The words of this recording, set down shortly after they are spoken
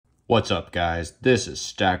What's up guys, this is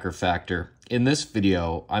Stacker Factor. In this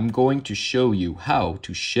video, I'm going to show you how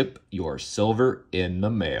to ship your silver in the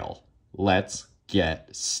mail. Let's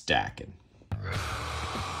get stacking.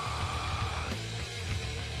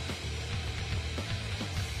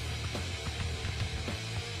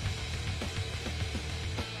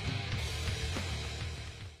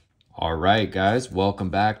 Alright guys, welcome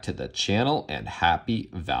back to the channel and happy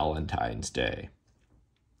Valentine's Day.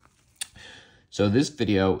 So this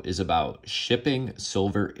video is about shipping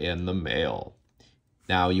silver in the mail.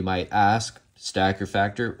 Now you might ask, Stacker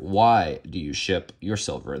Factor, why do you ship your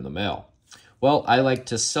silver in the mail? Well, I like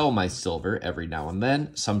to sell my silver every now and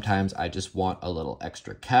then. Sometimes I just want a little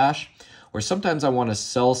extra cash, or sometimes I want to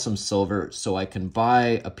sell some silver so I can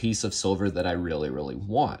buy a piece of silver that I really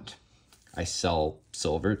want. I sell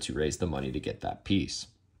silver to raise the money to get that piece.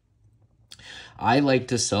 I like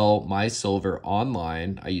to sell my silver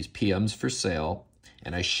online. I use PMs for sale,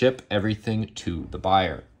 and I ship everything to the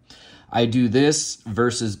buyer. I do this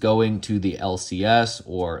versus going to the LCS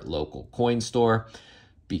or local coin store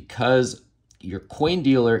because your coin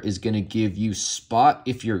dealer is going to give you spot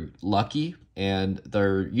if you're lucky, and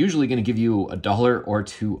they're usually going to give you $1 or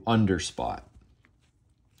 $2 under spot.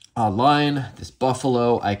 Online, this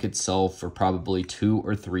buffalo I could sell for probably $2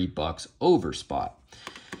 or $3 over spot.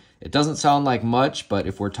 It doesn't sound like much, but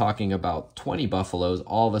if we're talking about 20 buffaloes,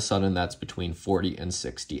 all of a sudden that's between 40 and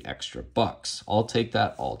 60 extra bucks. I'll take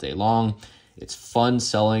that all day long. It's fun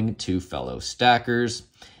selling to fellow stackers,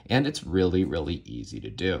 and it's really easy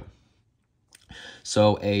to do.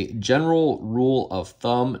 So a general rule of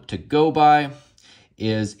thumb to go by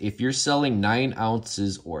is if you're selling 9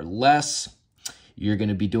 ounces or less, you're going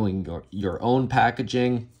to be doing your own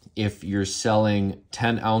packaging. If you're selling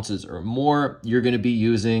 10 ounces or more, you're going to be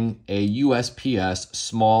using a USPS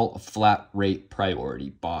small flat rate priority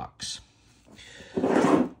box.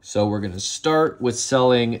 So we're going to start with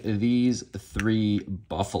selling these 3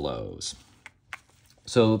 buffaloes.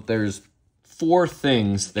 So there's 4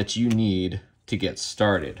 things that you need to get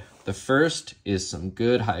started. The first is some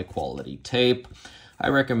good high quality tape. I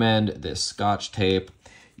recommend this Scotch tape.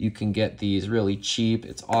 You can get these really cheap.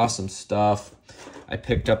 It's awesome stuff. I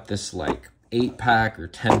picked up this like 8-pack or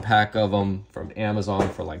 10-pack of them from Amazon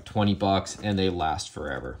for like 20 bucks, and they last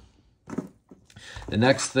forever. The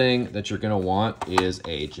next thing that you're gonna want is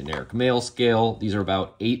a generic mail scale. These are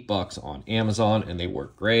about 8 bucks on Amazon, and they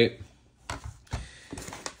work great.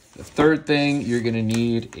 The third thing you're gonna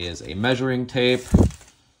need is a measuring tape.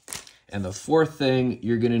 And the fourth thing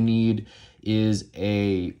you're gonna need is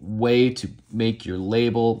a way to make your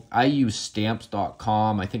label. I use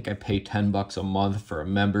stamps.com. I think I pay 10 bucks a month for a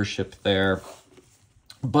membership there.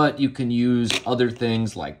 But you can use other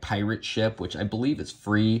things like Pirate Ship, which I believe is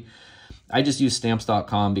free. I just use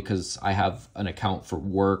stamps.com because I have an account for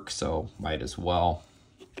work, so might as well.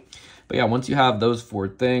 But yeah, once you have those 4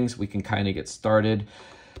 things, we can kind of get started.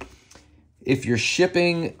 If you're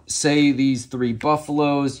shipping, say, these 3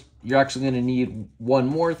 buffaloes, you're actually going to need one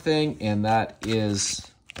more thing, and that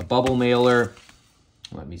is a bubble mailer.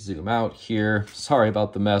 Let me zoom out here. Sorry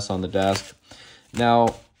about the mess on the desk.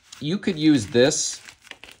 Now, you could use this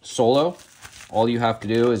solo. All you have to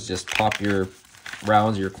do is just pop your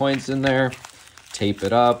rounds, your coins in there, tape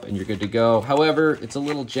it up, and you're good to go. However, it's a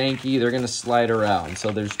little janky. They're going to slide around.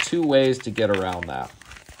 So there's 2 ways to get around that.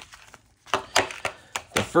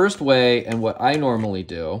 The first way, and what I normally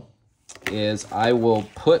do, is I will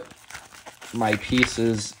put my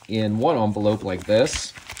pieces in one envelope like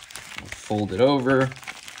this, fold it over,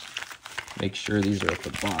 make sure these are at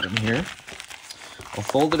the bottom here. I'll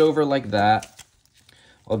fold it over like that.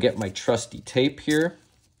 I'll get my trusty tape here.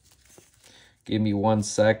 Give me 1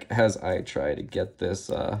 sec as I try to get this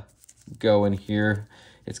going here.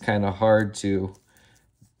 It's kind of hard to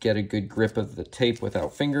get a good grip of the tape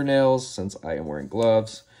without fingernails since I am wearing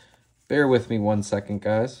gloves. Bear with me 1 second,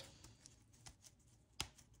 guys.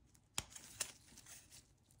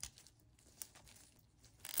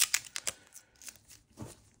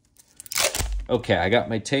 Okay, I got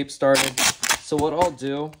my tape started. So what I'll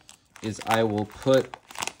do is I will put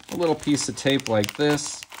a little piece of tape like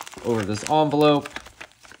this over this envelope.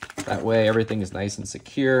 That way everything is nice and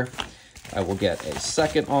secure. I will get a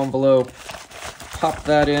second envelope, pop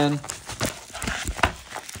that in,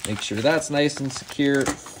 make sure that's nice and secure,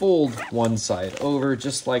 fold one side over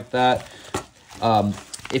just like that.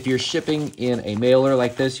 If you're shipping in a mailer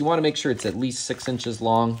like this, you want to make sure it's at least 6 inches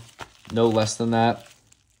long, no less than that.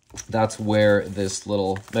 That's where this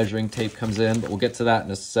little measuring tape comes in, but we'll get to that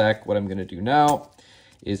in a sec. What I'm going to do now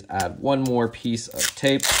is add one more piece of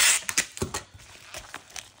tape,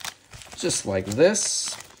 just like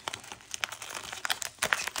this.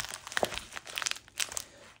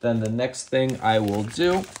 Then the next thing I will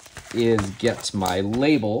do is get my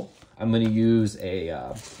label. I'm going to use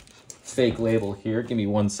a fake label here. Give me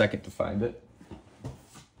 1 second to find it.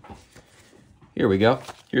 Here we go.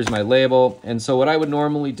 Here's my label. And so what I would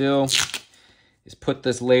normally do is put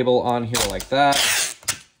this label on here like that,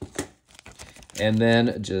 and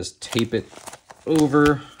then just tape it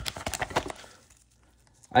over.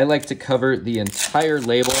 I like to cover the entire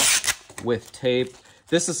label with tape.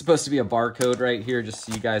 This is supposed to be a barcode right here, just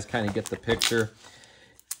so you guys kind of get the picture.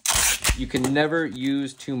 You can never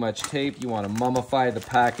use too much tape. You want to mummify the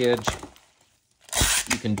package.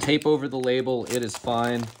 You can tape over the label, it is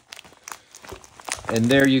fine. And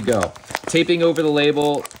there you go. Taping over the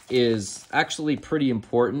label is actually pretty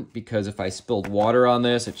important, because if I spilled water on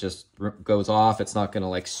this, it just goes off. It's not going to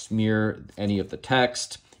like smear any of the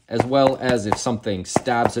text, as well as if something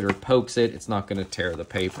stabs it or pokes it, it's not going to tear the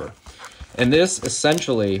paper. And this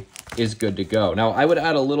essentially is good to go. Now, I would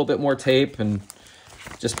add a little bit more tape, and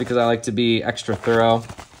just because I like to be extra thorough.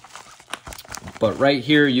 But right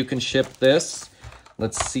here, you can ship this.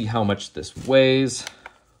 Let's see how much this weighs.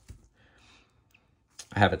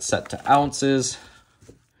 I have it set to ounces.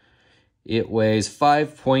 It weighs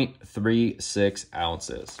 5.36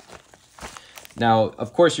 ounces. Now,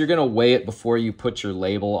 of course, you're going to weigh it before you put your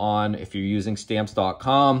label on. If you're using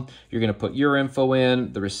stamps.com, you're going to put your info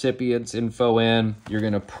in, the recipient's info in. You're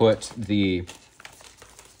going to put the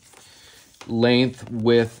length,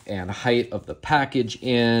 width, and height of the package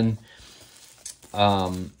in.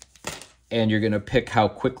 And you're going to pick how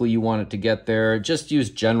quickly you want it to get there. Just use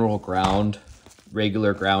general ground,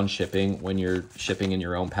 regular ground shipping when you're shipping in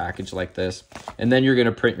your own package like this. And then you're going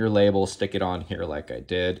to print your label, stick it on here like I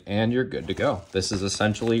did, and you're good to go. This is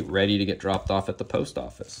essentially ready to get dropped off at the post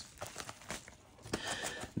office.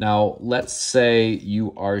 Now, let's say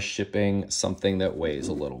you are shipping something that weighs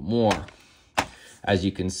a little more. As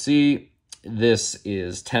you can see, this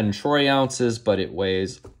is 10 troy ounces, but it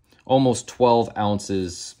weighs almost 12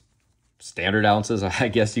 ounces, standard ounces, I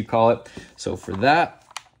guess you call it. So for that,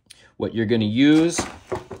 what you're going to use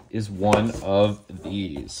is one of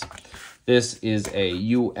these. This is a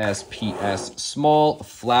USPS small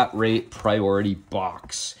flat rate priority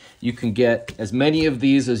box. You can get as many of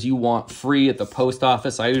these as you want free at the post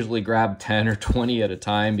office. I usually grab 10 or 20 at a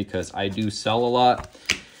time because I do sell a lot,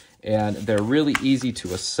 and they're really easy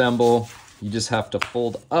to assemble. You just have to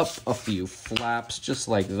fold up a few flaps just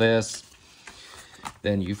like this.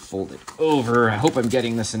 Then you fold it over. I hope I'm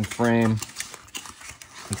getting this in frame.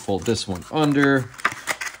 And fold this one under,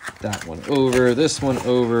 that one over, this one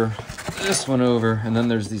over, this one over, and then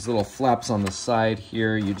there's these little flaps on the side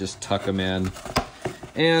here. You just tuck them in,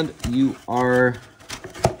 and you are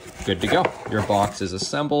good to go. Your box is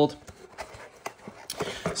assembled.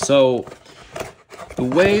 So the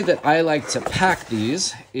way that I like to pack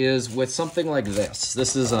these is with something like this.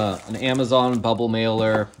 This is an Amazon bubble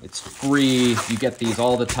mailer. It's free. You get these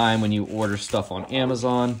all the time when you order stuff on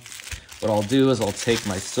Amazon. What I'll do is I'll take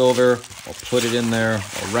my silver, I'll put it in there,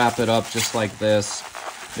 I'll wrap it up just like this,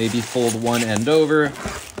 maybe fold one end over,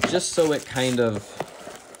 just so it kind of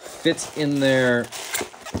fits in there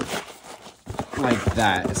like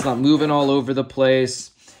that. It's not moving all over the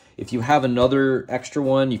place. If you have another extra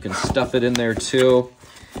one, you can stuff it in there too.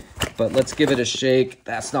 But let's give it a shake.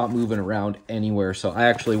 That's not moving around anywhere, so I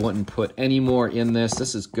actually wouldn't put any more in this.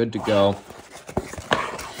 This is good to go.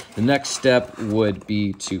 The next step would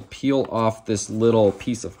be to peel off this little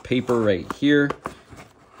piece of paper right here.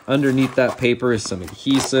 Underneath that paper is some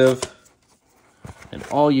adhesive. And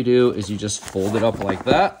all you do is you just fold it up like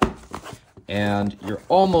that, and you're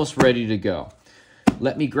almost ready to go.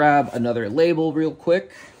 Let me grab another label real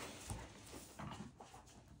quick.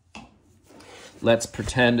 Let's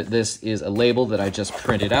pretend this is a label that I just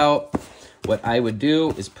printed out. What I would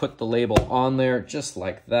do is put the label on there just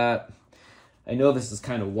like that. I know this is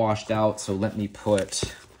kind of washed out, so let me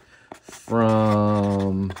put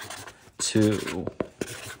from to.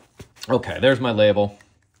 Okay, there's my label.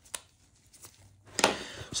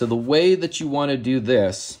 So the way that you want to do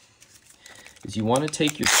this is you want to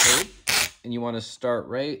take your tape and you want to start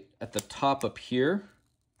right at the top up here.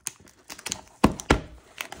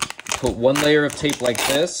 Put one layer of tape like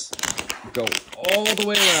this, go all the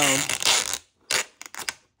way around,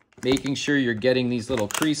 making sure you're getting these little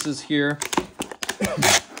creases here.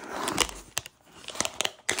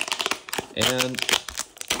 And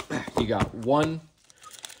you got one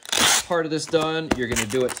part of this done. You're going to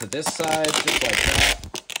do it to this side, just like that.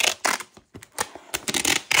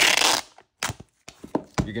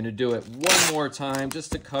 You're going to do it one more time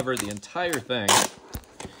just to cover the entire thing.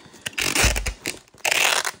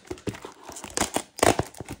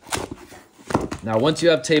 Now, once you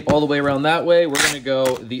have tape all the way around that way, we're going to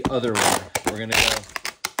go the other way. We're going to go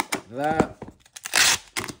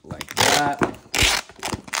like that.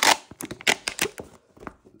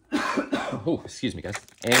 Oh, excuse me, guys.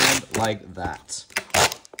 And like that.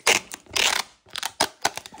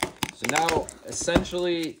 So now,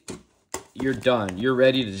 essentially, you're done. You're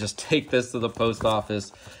ready to just take this to the post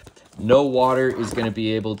office. No water is going to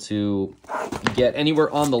be able to get anywhere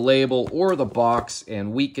on the label or the box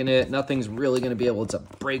and weaken it. Nothing's really going to be able to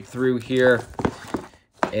break through here.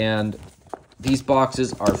 And these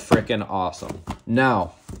boxes are freaking awesome.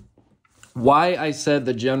 Now, why I said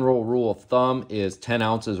the general rule of thumb is 10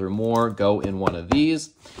 ounces or more go in one of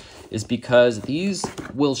these is because these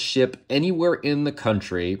will ship anywhere in the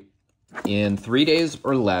country in 3 days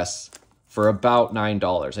or less for about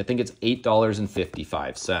 $9. I think it's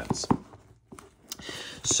 $8.55.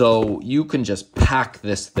 So you can just pack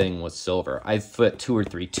this thing with silver. I've put 2 or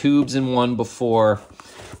 3 tubes in one before.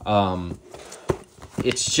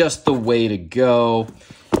 It's just the way to go.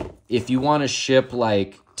 If you want to ship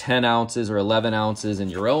like 10 ounces or 11 ounces in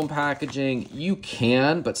your own packaging, you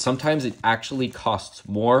can, but sometimes it actually costs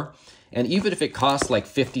more. And even if it costs like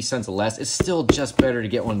 50 cents less, it's still just better to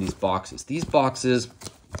get one of these boxes. These boxes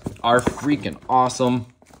are freaking awesome.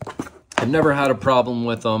 I've never had a problem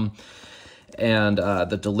with them. And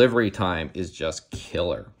the delivery time is just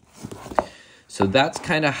killer. So that's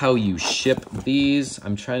kind of how you ship these.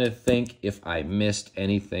 I'm trying to think if I missed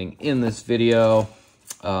anything in this video.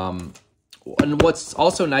 And what's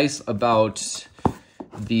also nice about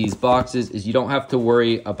these boxes is you don't have to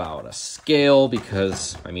worry about a scale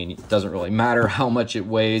because, I mean, it doesn't really matter how much it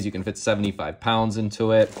weighs. You can fit 75 pounds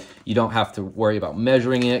into it. You don't have to worry about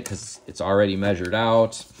measuring it because it's already measured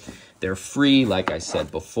out. They're free, like I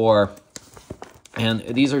said before. And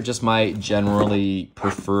these are just my generally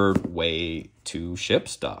preferred way to ship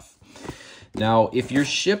stuff. Now, if you're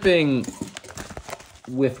shipping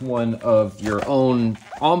with one of your own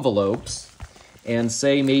envelopes, and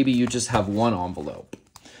say maybe you just have one envelope,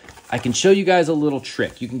 I can show you guys a little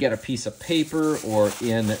trick. You can get a piece of paper, or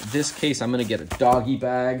in this case, I'm gonna get a doggy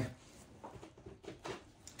bag.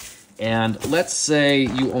 And let's say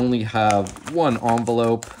you only have one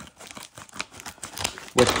envelope.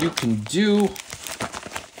 What you can do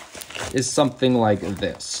is something like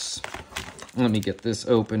this. Let me get this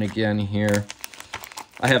open again here.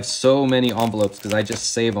 I have so many envelopes because I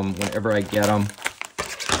just save them whenever I get them.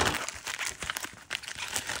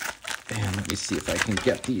 And let me see if I can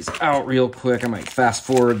get these out real quick. I might fast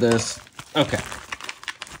forward this. Okay.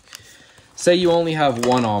 Say you only have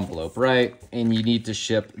one envelope, right? And you need to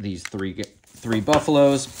ship these three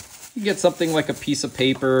buffaloes. You get something like a piece of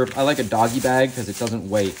paper. I like a doggy bag because it doesn't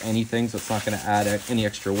weigh anything, so it's not going to add any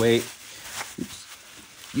extra weight.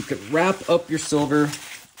 You can wrap up your silver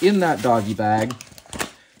in that doggy bag.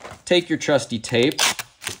 Take your trusty tape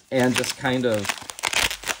and just kind of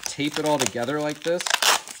tape it all together like this.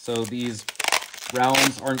 So these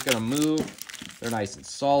rounds aren't going to move. They're nice and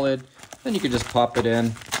solid. Then you can just pop it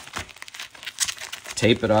in,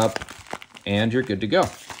 tape it up, and you're good to go.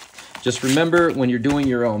 Just remember, when you're doing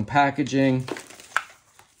your own packaging,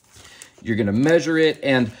 you're going to measure it.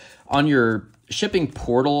 And on your shipping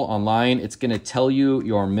portal online, it's going to tell you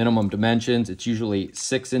your minimum dimensions. It's usually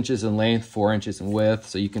 6 inches in length, 4 inches in width.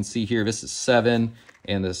 So you can see here, this is 7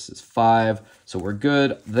 and this is 5. So we're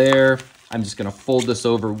good there. I'm just going to fold this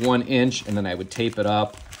over 1 inch, and then I would tape it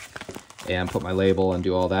up and put my label and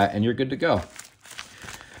do all that, and you're good to go.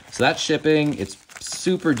 So that's shipping. It's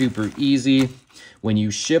super duper easy. When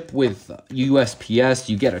you ship with USPS,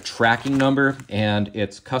 you get a tracking number, and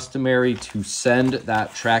it's customary to send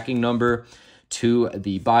that tracking number to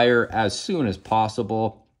the buyer as soon as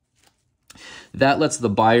possible. That lets the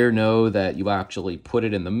buyer know that you actually put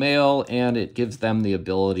it in the mail, and it gives them the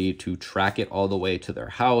ability to track it all the way to their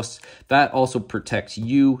house. That also protects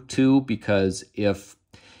you too, because if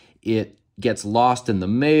it gets lost in the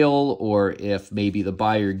mail, or if maybe the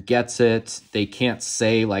buyer gets it, they can't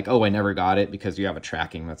say like, oh, I never got it, because you have a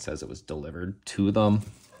tracking that says it was delivered to them.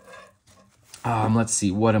 Let's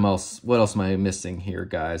see, what else am I missing here,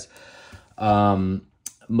 guys?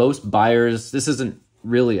 Most buyers, this isn't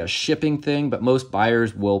really a shipping thing, but most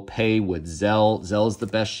buyers will pay with Zelle. Zelle is the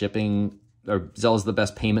best shipping, or Zelle is the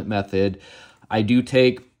best payment method. I do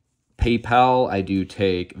take PayPal, I do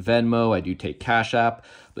take Venmo, I do take Cash App,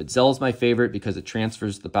 but Zelle is my favorite because it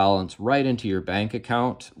transfers the balance right into your bank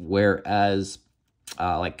account, whereas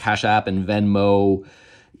like Cash App and Venmo,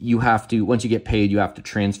 you have to, once you get paid, you have to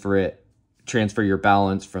transfer your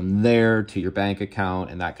balance from there to your bank account,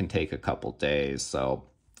 and that can take a couple days. So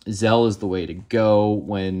Zelle is the way to go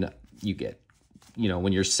when you get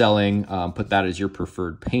when you're selling, put that as your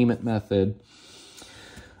preferred payment method.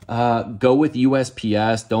 Go with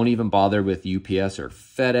USPS. Don't even bother with UPS or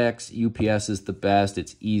FedEx. UPS is the best.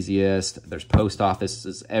 It's easiest. There's post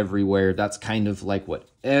offices everywhere. That's kind of like what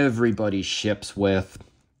everybody ships with.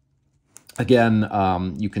 Again,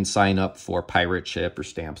 you can sign up for Pirate Ship or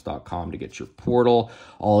Stamps.com to get your portal.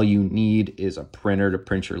 All you need is a printer to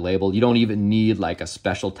print your label. You don't even need like a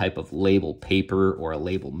special type of label paper or a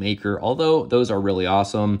label maker, although those are really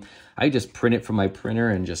awesome. I just print it from my printer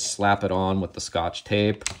and just slap it on with the Scotch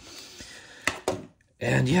tape.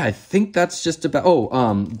 And yeah, I think that's just about,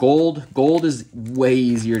 gold. Gold is way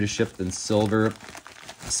easier to ship than silver.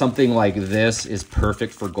 Something like this is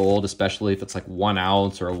perfect for gold, especially if it's like 1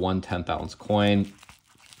 ounce or a 1/10 ounce coin.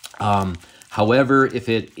 However, if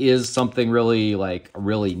it is something really like a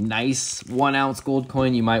really nice 1 ounce gold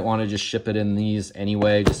coin, you might want to just ship it in these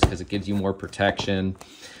anyway, just because it gives you more protection.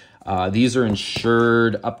 These are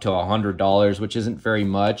insured up to $100, which isn't very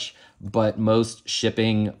much, but most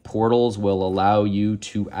shipping portals will allow you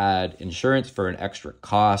to add insurance for an extra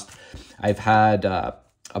cost. I've had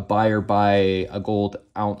a buyer buy a gold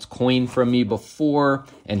ounce coin from me before,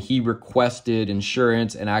 and he requested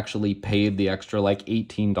insurance and actually paid the extra like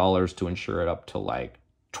 $18 to insure it up to like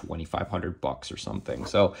 $2,500 or something.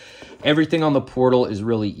 So everything on the portal is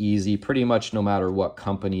really easy, pretty much no matter what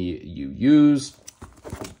company you use.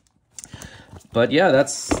 But yeah,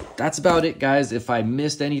 that's about it, guys. If I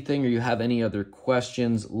missed anything or you have any other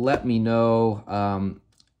questions, let me know.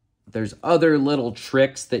 There's other little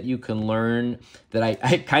tricks that you can learn that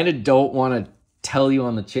I kind of don't want to tell you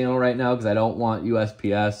on the channel right now because I don't want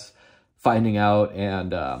USPS finding out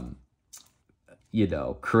and,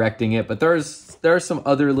 correcting it. But there are some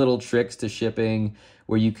other little tricks to shipping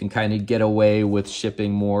where you can kind of get away with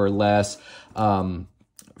shipping more or less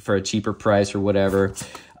for a cheaper price or whatever.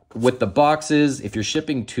 With the boxes, if you're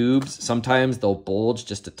shipping tubes, sometimes they'll bulge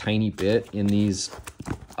just a tiny bit in these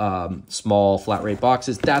small flat rate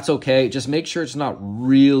boxes. That's okay. Just make sure it's not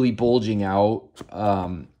really bulging out.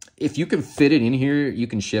 If you can fit it in here, you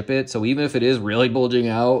can ship it. So even if it is really bulging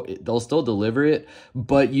out, they'll still deliver it.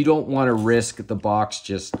 But you don't want to risk the box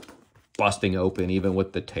just busting open, even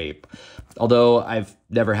with the tape. Although I've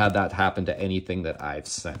never had that happen to anything that I've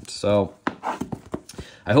sent. So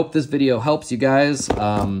I hope this video helps you guys.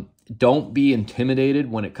 Don't be intimidated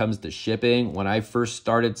when it comes to shipping. When I first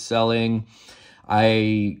started selling,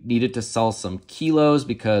 I needed to sell some kilos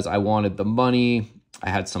because I wanted the money. I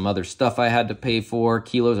had some other stuff I had to pay for.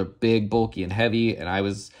 Kilos are big, bulky, and heavy, and I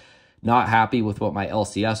was not happy with what my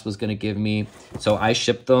LCS was going to give me. So I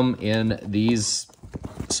shipped them in these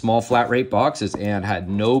small flat rate boxes and had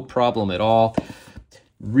no problem at all.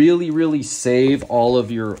 Really, really save all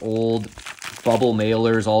of your old bubble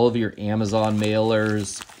mailers, all of your Amazon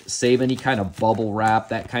mailers. Save any kind of bubble wrap,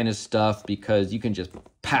 that kind of stuff, because you can just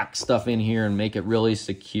pack stuff in here and make it really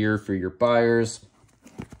secure for your buyers.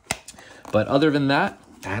 But other than that,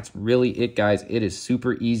 that's really it, guys. It is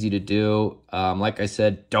super easy to do. Like I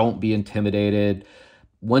said, don't be intimidated.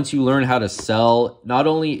 Once you learn how to sell, not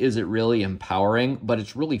only is it really empowering, but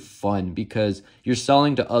it's really fun because you're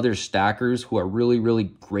selling to other stackers who are really, really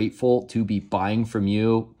grateful to be buying from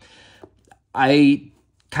you. I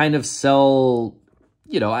kind of sell,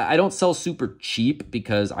 I don't sell super cheap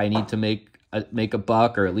because I need to make a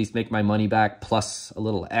buck or at least make my money back plus a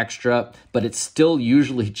little extra, but it's still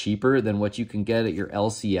usually cheaper than what you can get at your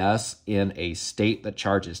LCS in a state that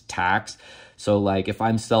charges tax. So like if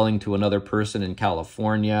I'm selling to another person in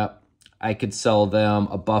California, I could sell them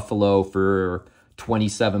a buffalo for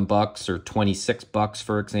 $27 or $26,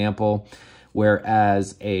 for example,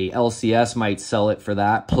 whereas a LCS might sell it for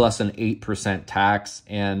that plus an 8% tax.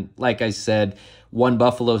 And like I said, one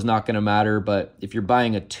buffalo is not going to matter, but if you're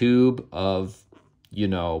buying a tube of,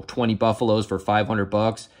 20 buffaloes for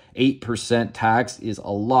 $500, 8% tax is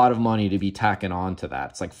a lot of money to be tacking on to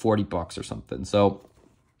that. It's like $40 or something. So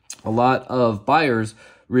a lot of buyers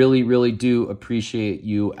really, really do appreciate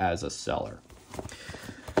you as a seller.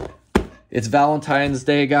 It's Valentine's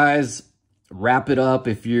Day, guys. Wrap it up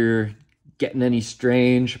if you're getting any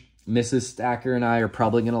strange. Mrs. Stacker and I are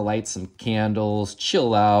probably going to light some candles,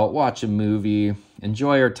 chill out, watch a movie,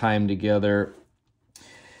 enjoy our time together.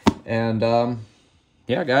 And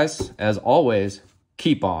yeah, guys, as always,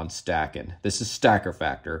 keep on stacking. This is Stacker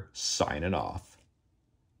Factor signing off.